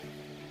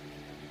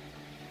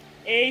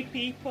Hey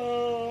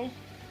people,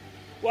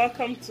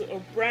 welcome to a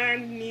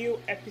brand new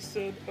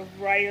episode of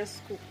Raya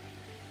Scoop,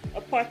 a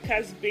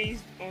podcast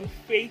based on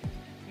faith,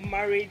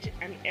 marriage,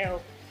 and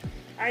health.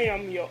 I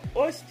am your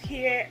host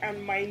here,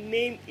 and my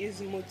name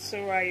is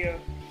Mutsunraya.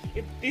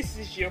 If this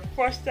is your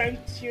first time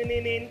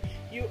tuning in,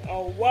 you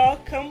are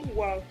welcome.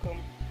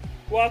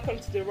 Welcome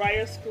to the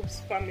Raya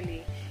Scoops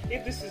family.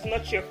 If this is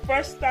not your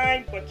first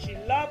time, but you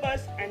love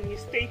us and you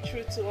stay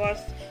true to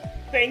us,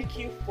 thank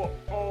you for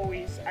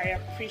always. I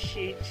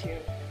appreciate you.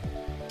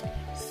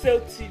 So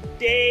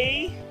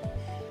today,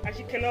 as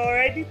you can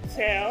already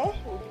tell,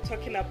 we'll be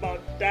talking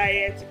about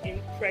diet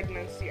in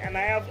pregnancy, and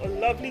I have a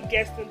lovely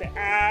guest in the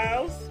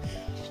house.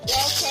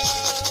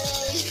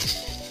 Welcome.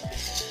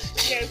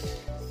 Yes.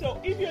 So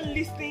if you're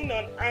listening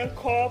on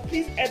Anchor,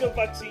 please head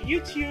over to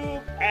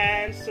YouTube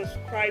and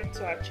subscribe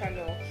to our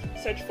channel.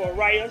 Search for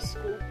Raya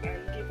Scoop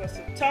and give us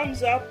a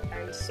thumbs up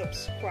and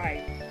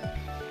subscribe.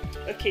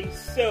 Okay,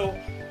 so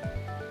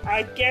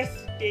our guest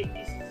today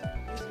is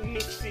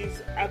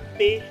Mrs.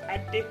 Abe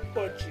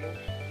Adepoju.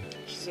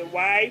 She's a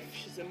wife,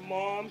 she's a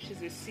mom,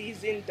 she's a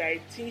seasoned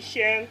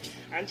dietitian,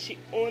 and she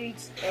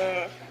owns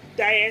a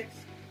diet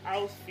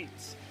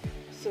outfit.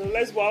 So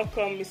let's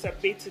welcome Miss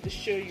Abe to the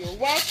show. You're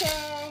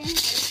welcome.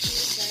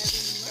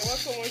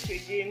 Welcome once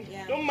again.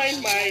 Yeah, don't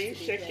mind my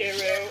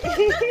shekere.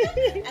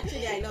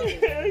 Actually, I love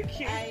it.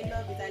 Okay. I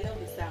love it. I love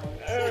the sound.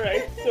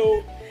 Alright,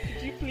 so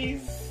could you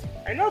please,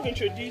 I know I've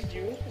introduced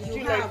you.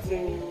 You have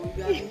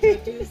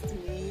introduced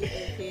me.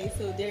 Okay,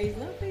 so there is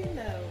nothing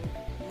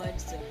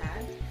much to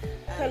add.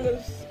 Tell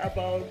us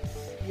about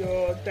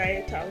your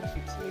diet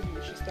outfit. Maybe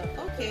we should start.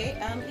 Okay,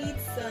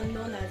 it's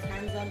known as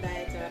Hands-On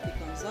Diet Therapy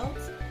Consult,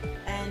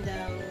 and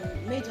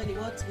majorly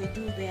what we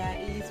do there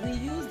is we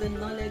use the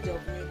knowledge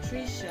of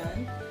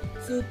nutrition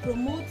to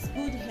promote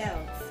good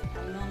health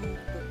among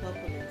the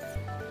populace.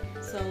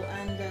 So,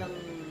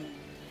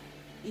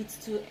 it's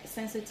to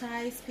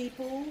sensitize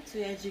people,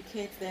 to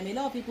educate them. A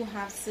lot of people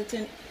have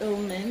certain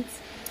ailments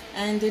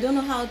and they don't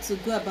know how to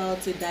go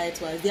about it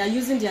diet-wise. They are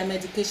using their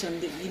medication.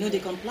 They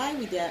comply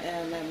with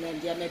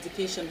their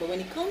medication, but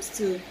when it comes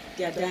to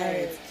their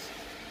diet,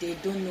 they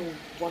don't know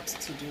what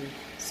to do.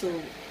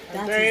 So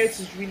diet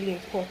is really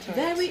important.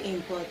 Very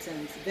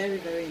important, very,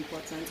 very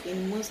important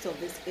in most of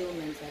these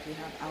ailments that we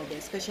have out there,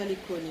 especially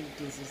chronic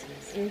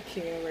diseases.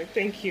 Okay, all right,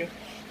 thank you.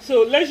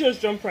 So let's just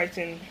jump right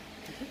in.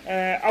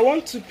 I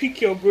want to pick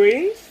your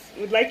brains.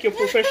 Would like your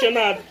professional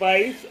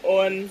advice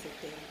on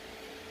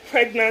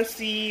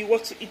pregnancy,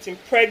 what to eat in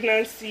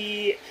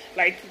pregnancy.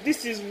 Like,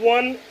 this is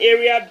one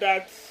area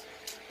that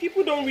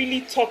people don't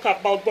really talk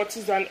about, but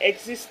is an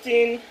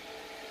existing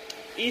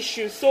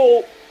issue.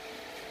 So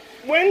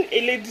when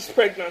a lady's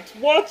pregnant,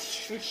 what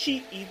should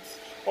she eat,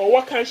 or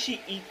what can she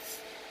eat,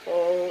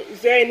 or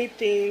is there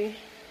anything?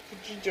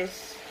 Could you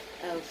just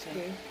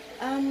okay?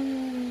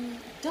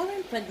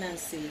 During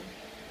pregnancy,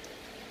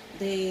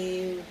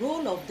 the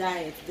role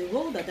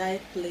the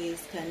diet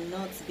plays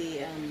cannot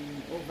be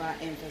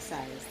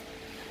overemphasized.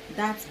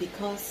 That's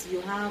because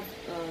you have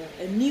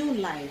a new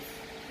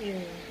life,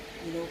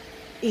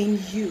 in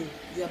you.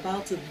 You're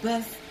about to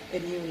birth a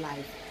new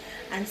life,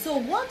 and so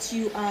what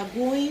you are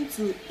going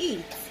to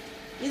eat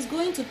is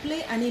going to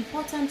play an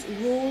important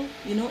role,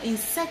 in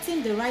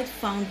setting the right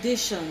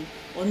foundation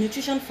or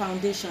nutrition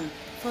foundation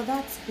for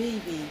that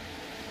baby.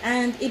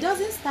 And it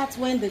doesn't start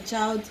when the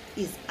child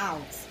is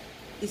out.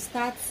 It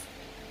starts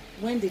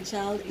when the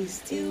child is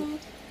still,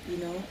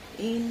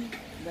 in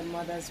the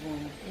mother's womb.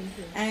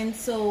 Mm-hmm. And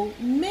so,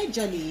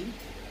 majorly,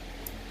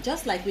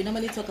 just like we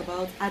normally talk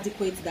about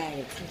adequate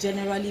diet,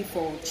 generally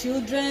for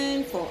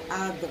children, for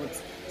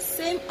adults,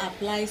 same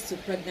applies to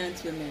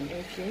pregnant women.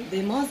 Okay.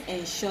 They must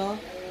ensure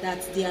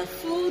that their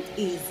food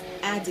is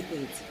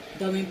adequate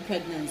during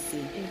pregnancy.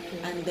 Okay.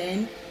 And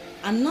then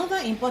another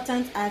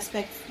important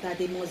aspect that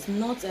they must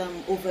not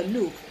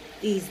overlook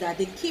is that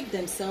they keep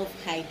themselves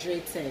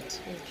hydrated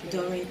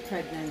during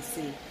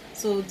pregnancy.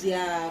 So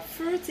their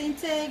fruit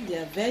intake,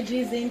 their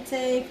veggies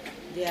intake,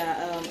 their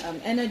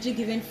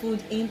energy-giving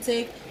food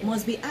intake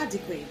must be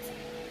adequate.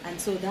 And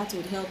so that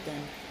would help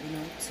them,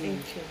 to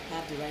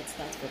have the right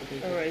start for the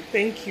baby. All right,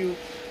 thank you.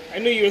 I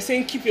know you were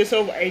saying keep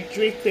yourself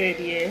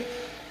hydrated, yeah?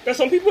 There's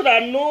some people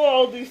that know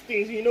all these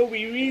things,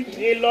 we read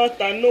a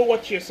lot and know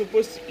what you're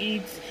supposed to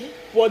eat,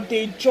 but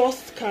they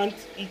just can't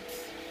eat.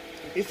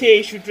 They say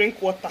you should drink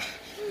water,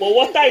 but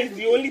water is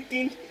the only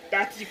thing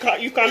that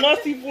you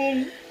cannot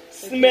even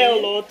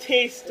smell or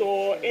taste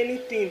or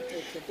anything.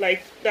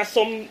 Like, there's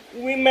some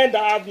women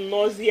that have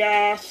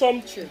nausea,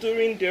 some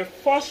during their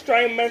first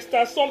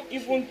trimester, some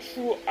even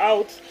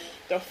throughout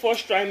the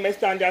first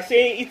trimester, and they're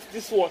saying eat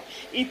this one,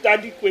 eat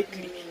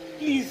adequately.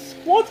 Please,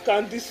 what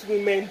can these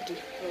women do?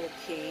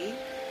 Okay.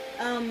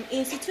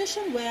 In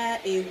situation where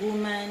a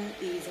woman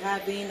is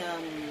having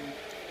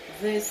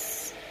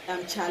this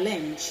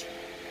challenge,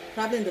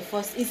 probably in the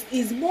first,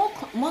 is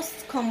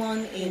most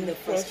common in the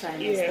first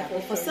trimester. Yeah,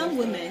 but for some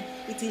women,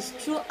 it is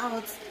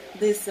throughout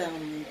this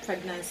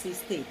pregnancy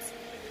state.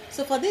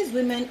 So for these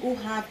women who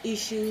have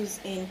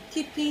issues in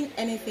keeping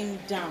anything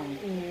down,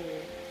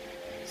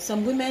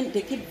 some women,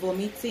 they keep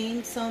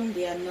vomiting, some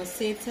they are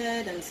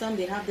nauseated, and some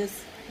they have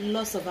this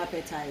loss of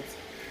appetite.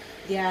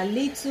 There are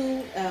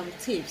little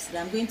tips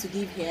that I'm going to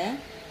give here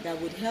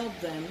that would help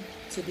them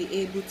to be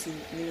able to,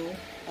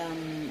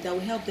 that will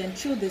help them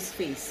through this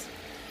phase.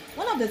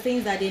 One of the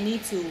things that they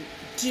need to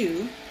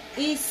do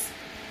is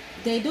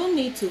they don't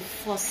need to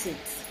force it.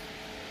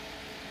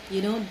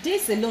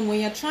 This alone,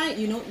 when you're trying,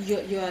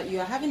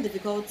 you're having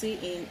difficulty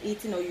in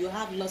eating, or you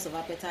have loss of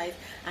appetite,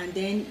 and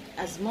then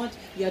as much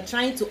you're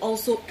trying to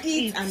also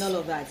eat and all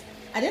of that.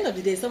 At the end of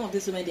the day, some of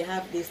these women,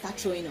 they start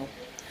throwing up.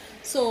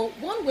 So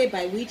one way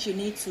by which you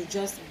need to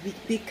just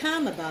be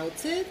calm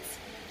about it,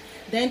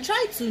 then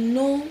try to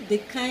know the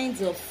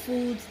kinds of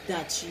food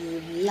that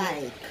you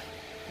like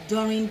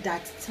during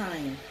that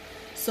time.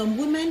 Some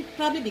women,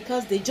 probably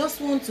because they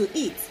just want to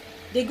eat,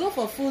 they go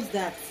for foods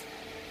that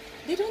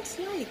they don't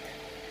like.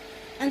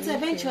 And so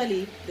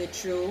eventually they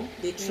throw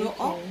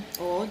up,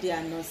 or they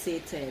are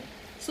nauseated.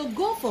 So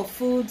go for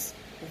foods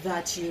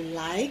that you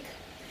like,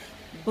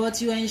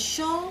 but you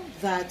ensure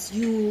that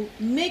you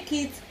make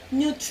it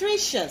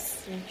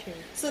nutritious,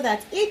 so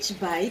that each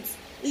bite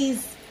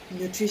is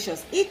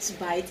nutritious, each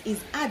bite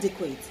is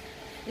adequate.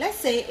 Let's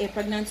say a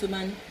pregnant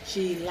woman,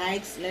 she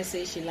likes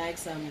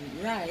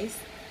rice,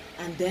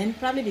 and then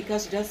probably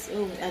because she just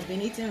has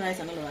been eating rice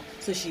and all of that,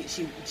 so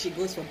she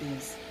goes for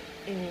beans.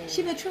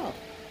 She may throw up.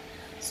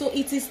 So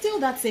it is still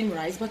that same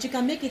rice, but you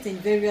can make it in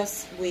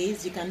various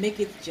ways. You can make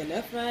it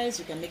jollof rice,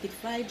 you can make it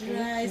fried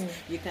rice,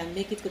 you can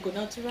make it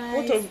coconut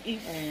rice. What of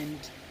if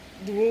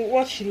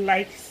what she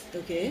likes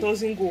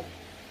doesn't go?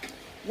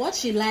 What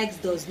she likes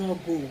does not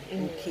go.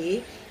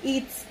 Okay,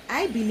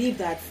 I believe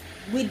that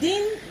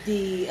within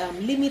the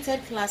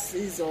limited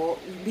classes, or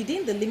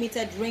within the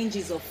limited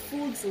ranges of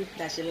foods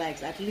that she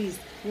likes, at least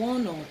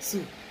one or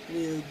two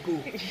will go.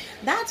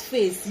 That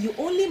face, you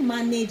only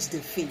manage the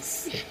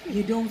face.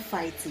 You don't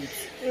fight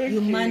it.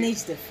 You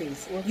manage the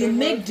face. You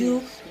make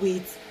do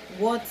with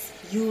what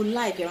you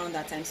like around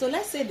that time. So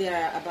let's say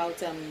there are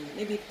about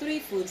maybe 3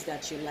 foods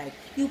that you like.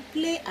 You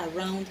play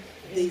around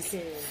these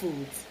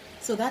foods.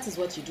 So that is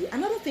what you do.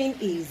 Another thing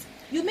is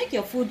you make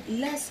your food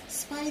less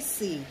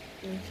spicy.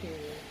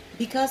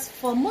 Because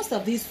for most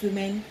of these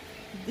women,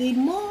 the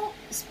more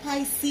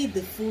spicy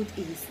the food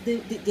is,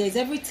 there's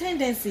every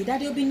tendency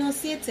that they'll be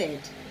nauseated.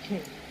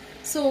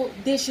 So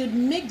they should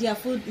make their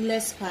food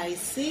less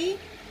spicy.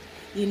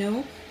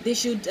 They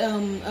should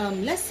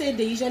let's say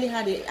they usually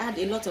add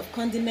a lot of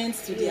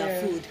condiments to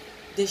their food.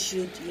 They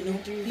should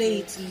play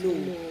it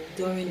low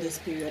during this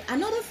period.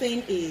 Another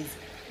thing is,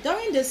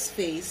 during this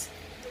phase,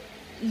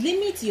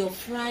 limit your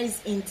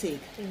fries intake.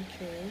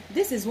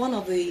 This is one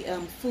of the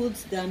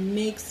foods that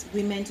makes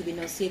women to be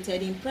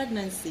nauseated in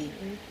pregnancy.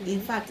 In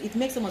fact, it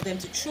makes some of them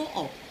to throw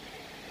up.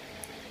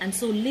 And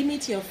so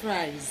limit your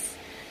fries.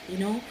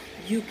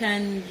 You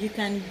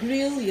can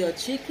grill your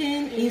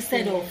chicken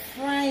instead of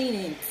frying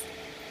it.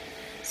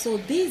 So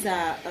these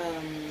are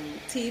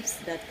tips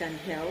that can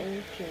help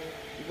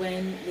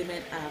when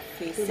women are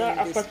facing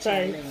this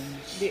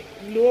challenge. The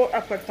low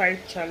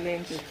appetite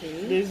challenge.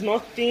 There's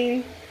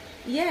nothing.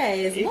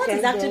 Yes, what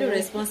is actually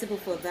responsible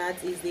for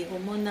that is the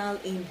hormonal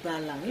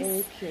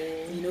imbalance,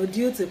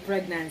 due to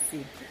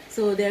pregnancy.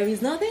 So there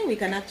is nothing we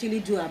can actually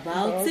do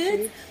about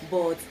it,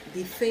 but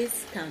the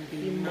face can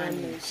be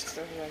managed.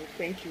 Right.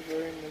 Thank you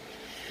very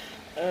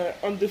much.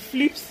 On the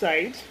flip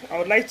side, I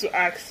would like to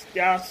ask,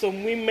 there are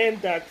some women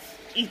that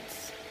eat,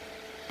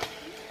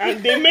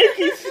 and they make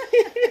it,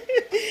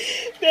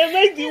 they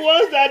make the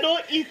ones that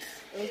don't eat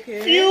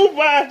feel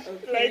bad.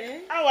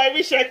 Like, how I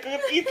wish I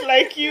could eat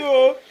like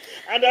you.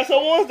 And there's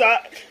some ones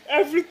that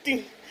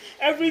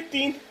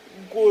everything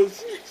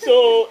goes.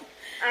 So,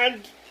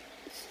 and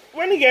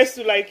when it gets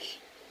to like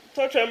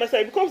third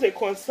trimester, it becomes a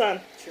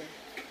concern.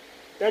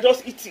 They're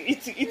just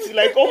eating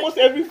like almost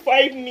every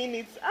 5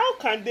 minutes. How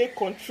can they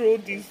control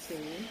this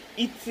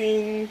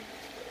eating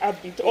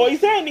habit? Or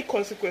is there any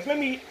consequence? Let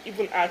me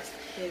even ask.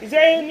 Is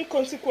there any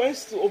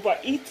consequence to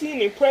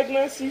overeating in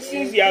pregnancy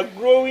since you are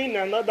growing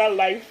another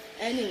life?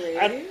 Anyway.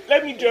 And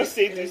let me just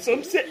say this.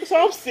 Some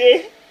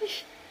say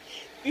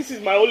this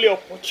is my only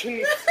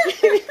opportunity.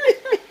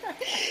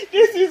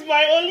 This is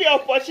my only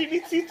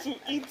opportunity to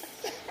eat.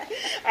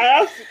 I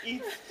have to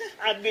eat.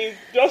 And they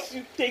just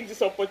take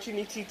this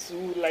opportunity to,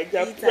 like,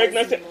 their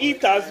pregnancy,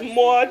 eat as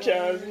much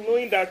as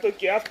knowing that,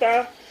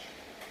 after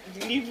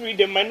delivery,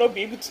 they might not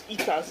be able to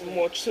eat as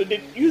much. So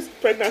they use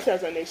pregnancy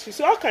as an excuse.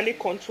 So how can they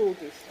control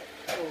this?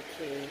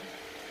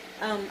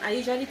 I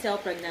usually tell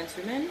pregnant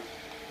women,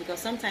 because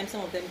sometimes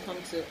some of them come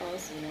to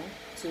us,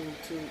 to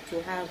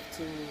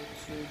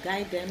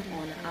guide them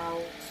on how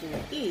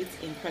to eat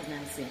in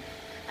pregnancy.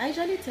 I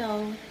usually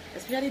tell,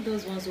 especially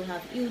those ones who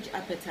have huge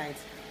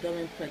appetites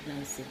during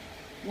pregnancy,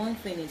 one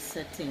thing is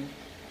certain: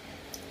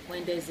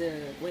 when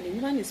a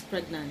woman is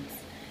pregnant,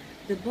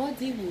 the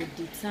body will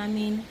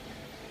determine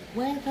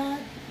whether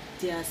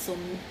there are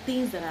some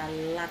things that are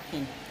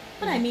lacking.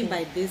 What I mean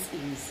by this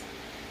is,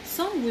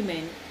 some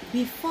women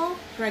before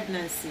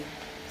pregnancy,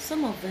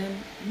 some of them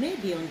may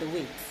be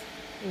underweight.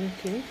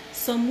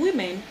 Some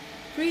women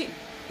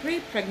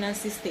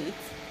pre-pregnancy state,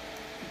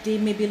 they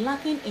may be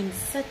lacking in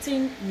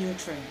certain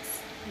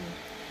nutrients.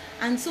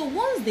 And so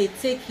once they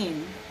take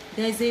in,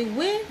 there's a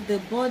way the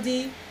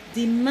body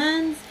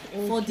demands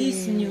for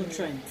these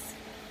nutrients,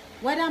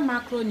 whether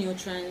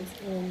macronutrients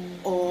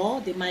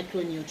or the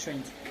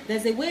micronutrients.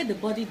 There's a way the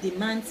body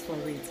demands for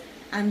it.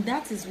 And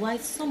that is why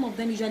some of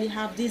them usually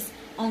have these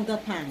hunger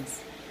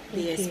pangs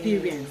they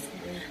experience.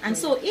 And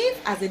so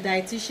if, as a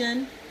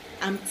dietitian,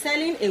 I'm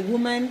telling a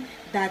woman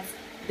that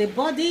the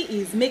body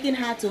is making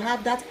her to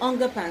have that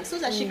hunger pang so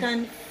that she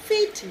can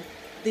feed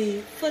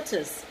the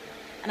fetus,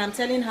 and I'm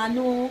telling her,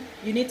 no,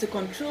 you need to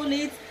control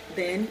it,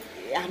 then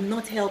I'm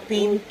not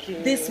helping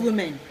this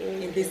woman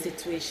in this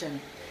situation.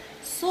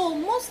 So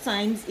most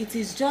times it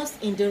is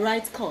just in the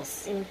right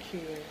course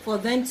for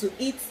them to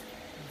eat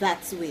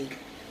that way.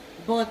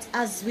 But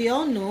as we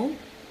all know,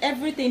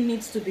 everything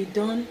needs to be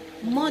done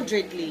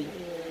moderately.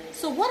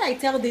 So what I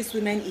tell these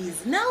women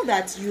is, now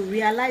that you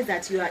realize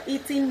that you are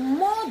eating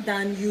more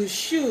than you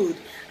should,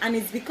 and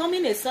it's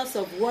becoming a source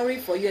of worry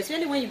for you,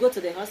 especially when you go to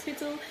the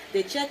hospital,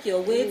 they check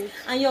your weight,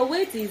 and your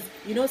weight is,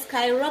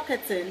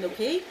 skyrocketing,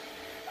 okay?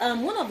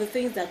 One of the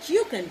things that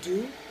you can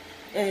do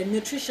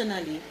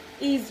nutritionally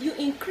is you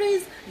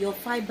increase your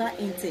fiber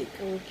intake.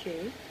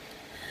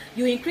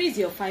 You increase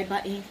your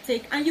fiber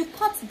intake and you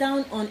cut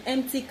down on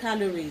empty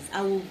calories.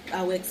 I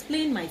will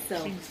explain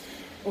myself.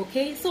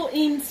 Okay, so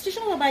in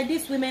situations whereby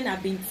these women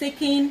have been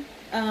taking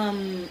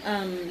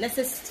let's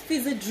say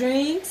fizzy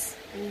drinks,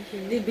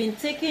 they've been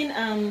taking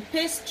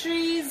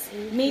pastries,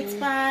 meat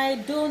pie,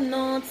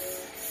 donuts,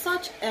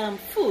 such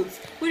foods,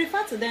 we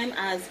refer to them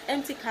as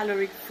empty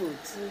caloric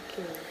foods.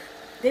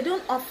 They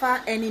don't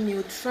offer any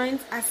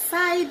nutrients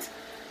aside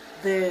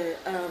the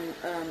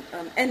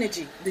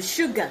energy, the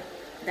sugar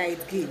that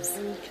it gives.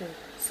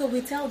 So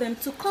we tell them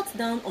to cut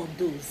down on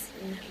those.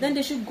 Then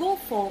they should go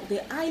for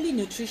the highly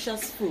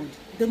nutritious food,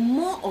 the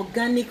more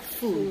organic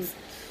foods.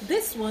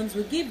 These ones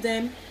will give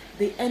them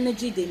the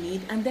energy they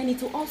need, and then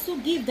it will also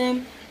give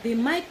them the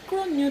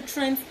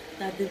micronutrients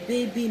that the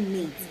baby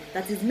needs,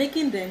 that is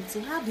making them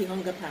to have the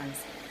hunger pangs.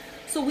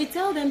 So we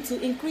tell them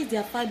to increase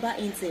their fiber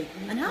intake.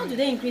 And how do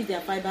they increase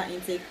their fiber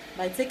intake?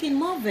 By taking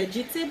more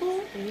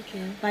vegetable,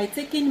 by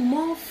taking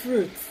more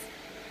fruits.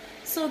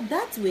 So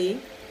that way,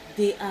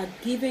 they are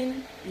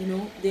giving,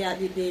 they are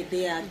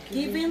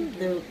giving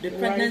the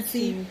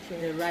pregnancy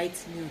the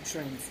right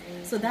nutrients.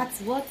 So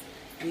that's what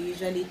we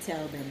usually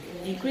tell them.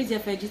 Increase your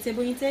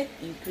vegetable intake,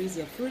 increase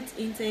your fruit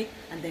intake,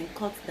 and then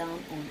cut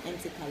down on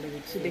empty caloric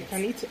foods. So they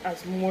can eat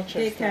as much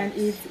they as can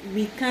eat.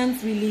 We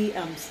can't really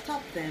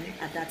stop them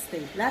at that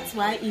stage. That's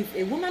why if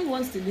a woman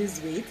wants to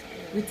lose weight,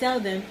 we tell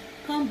them,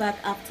 come back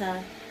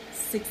after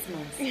 6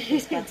 months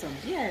postpartum.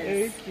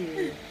 Yes.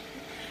 Okay.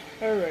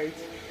 All right.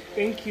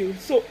 Thank you.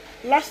 So,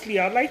 lastly,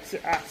 I'd like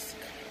to ask,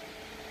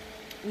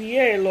 we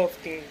hear a lot of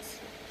things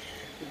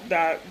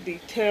that they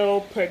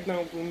tell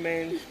pregnant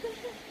women,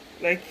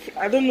 like,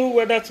 I don't know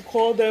whether to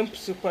call them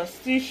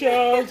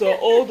superstitions or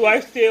old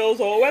wives' tales,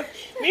 or what.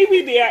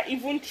 Maybe they are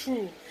even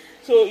true.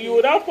 So you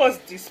would help us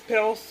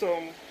dispel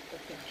some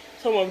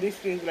of these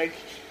things. Like,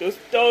 they'll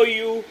tell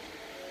you,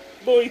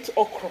 don't eat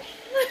okra.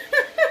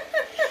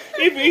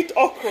 If you eat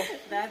okra,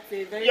 that's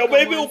a very your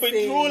baby will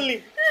be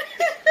drooling.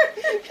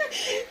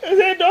 They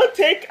say, don't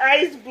take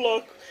ice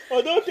block,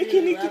 or don't take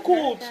anything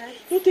cold,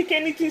 don't take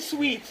anything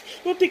sweet,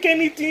 don't take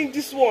anything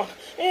this one.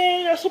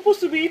 You're supposed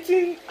to be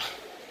eating.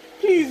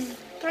 Please,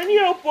 can you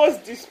help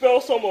us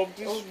dispel some of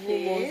these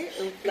rumors?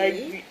 Like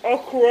the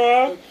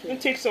okra,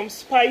 don't take some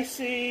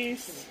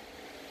spices.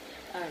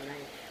 All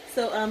right.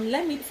 So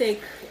let me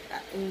take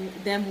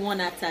them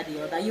one after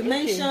the other. You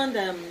mentioned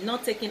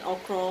not taking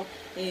okra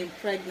in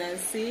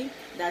pregnancy,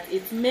 that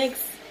it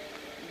makes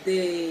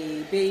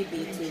the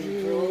baby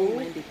to grow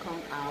when they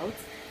come out.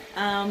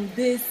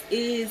 This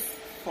is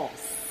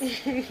false.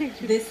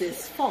 This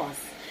is false.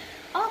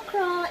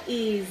 Okra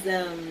is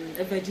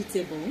a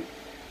vegetable,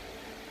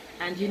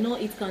 and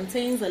it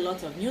contains a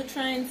lot of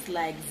nutrients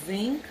like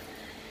zinc.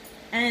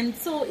 And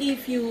so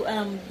if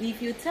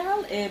you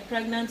tell a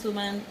pregnant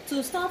woman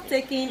to stop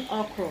taking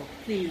okra,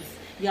 please,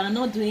 you are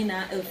not doing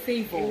her a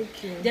favor.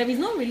 There is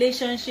no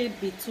relationship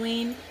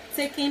between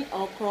taking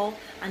okra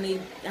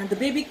and the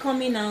baby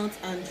coming out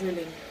and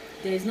drooling.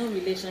 There is no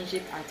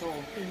relationship at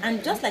all.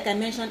 And just like I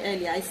mentioned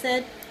earlier, I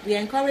said we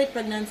encourage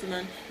pregnant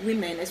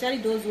women, especially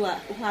those who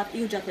have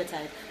huge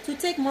appetite, to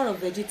take more of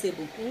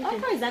vegetable.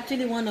 Okra is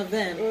actually one of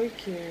them.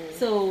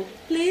 So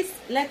please,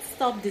 let's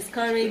stop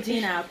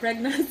discouraging our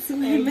pregnant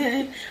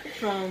women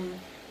from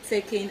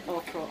taking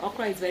okra.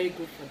 Okra is very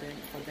good for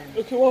them.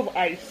 Okay, what of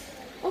ice?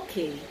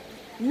 Okay,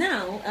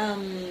 now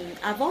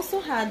I've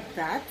also had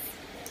that.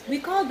 We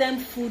call them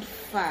food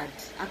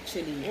fads,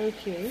 actually.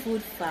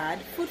 Food fad.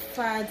 Food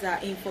fads are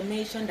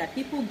information that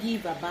people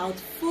give about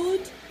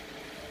food,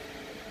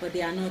 but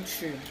they are not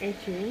true.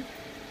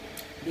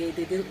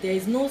 There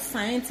is no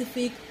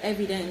scientific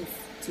evidence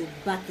to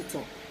back it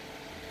up.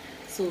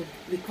 So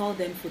we call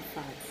them food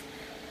fads.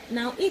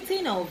 Now,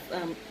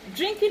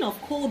 drinking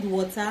of cold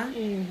water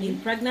in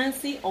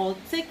pregnancy, or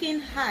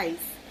taking ice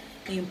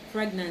in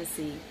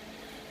pregnancy,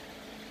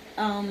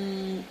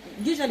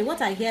 usually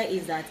what I hear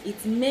is that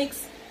it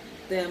makes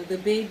the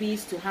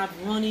babies to have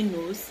runny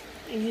nose.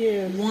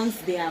 Yes. Once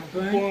they are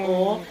born,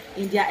 or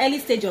in their early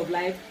stage of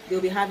life,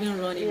 they'll be having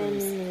runny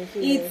nose.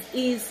 Yes. It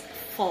is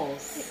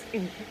false.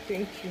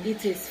 Thank you.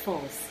 It is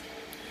false.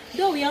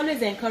 Though we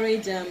always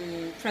encourage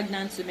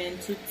pregnant women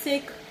to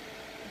take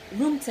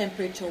room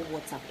temperature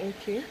water.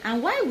 Okay.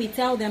 And why we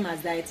tell them as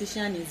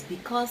dietitian is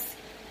because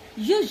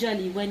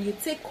usually when you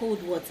take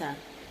cold water,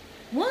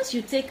 once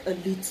you take a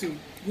little,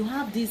 you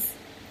have this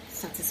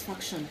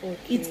satisfaction.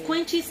 Okay. It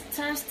quenches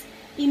thirst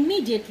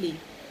immediately.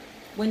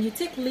 When you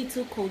take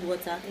little cold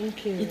water,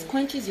 it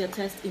quenches your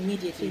thirst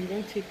immediately. So you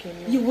don't take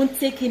enough. You won't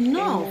take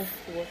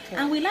enough. Water.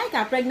 And we like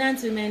our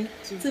pregnant women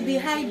to be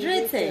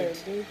hydrated.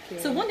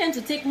 So we want them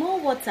to take more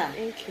water.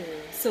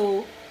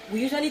 So we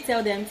usually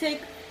tell them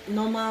take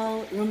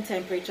normal room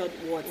temperature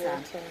water.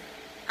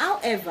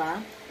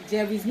 However,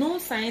 there is no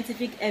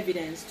scientific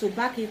evidence to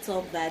back it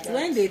up that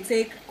when they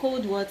take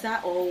cold water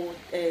or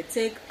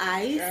take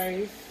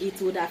ice, it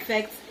would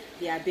affect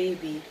their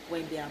baby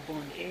when they are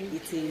born.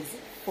 It is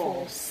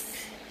false.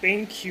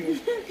 Thank you.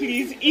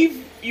 Please,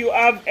 if you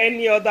have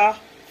any other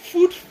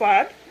food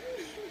fad,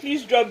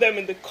 please drop them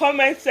in the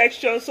comment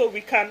section so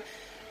we can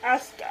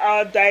ask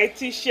our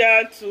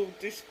dietitian to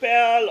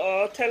dispel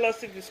or tell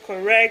us if it's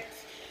correct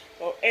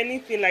or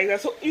anything like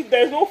that. So if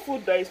there's no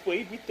food that is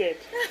prohibited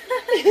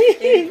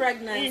in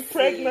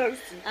pregnancy,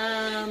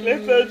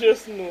 let's all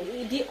just know.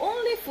 The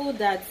only food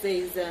that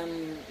is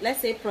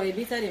let's say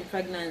prohibited in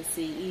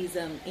pregnancy is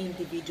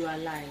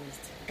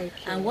individualized.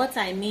 And what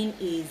I mean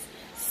is,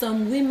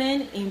 some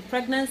women in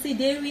pregnancy,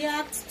 they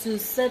react to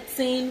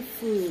certain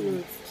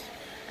foods.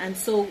 And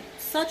so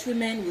such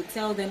women would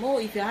tell them, oh,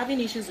 if you're having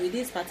issues with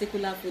this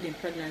particular food in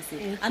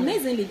pregnancy.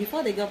 Amazingly,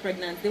 before they got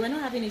pregnant, they were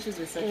not having issues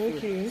with such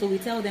food. So we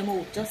tell them,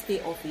 oh, just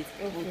stay off it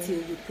until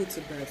you put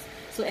to birth.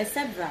 So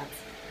except that.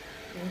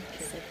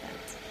 Except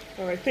that.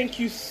 All right, thank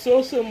you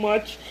so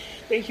much.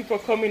 Thank you for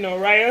coming on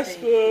Raya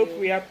Scoop.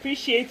 We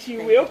appreciate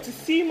you. We hope to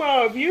see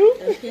more of you.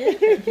 Okay,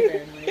 thank you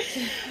very much.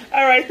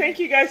 All right, thank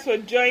you guys for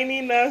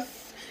joining us.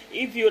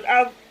 If you'd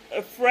have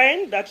a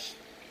friend that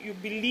you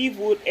believe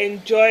would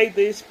enjoy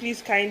this, please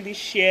kindly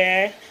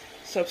share,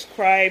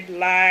 subscribe,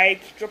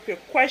 like, drop your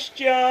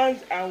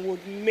questions, and we'll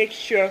make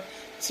sure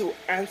to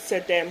answer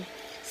them.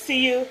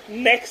 See you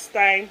next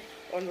time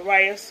on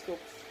Raya Scoop.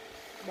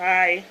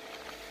 Bye.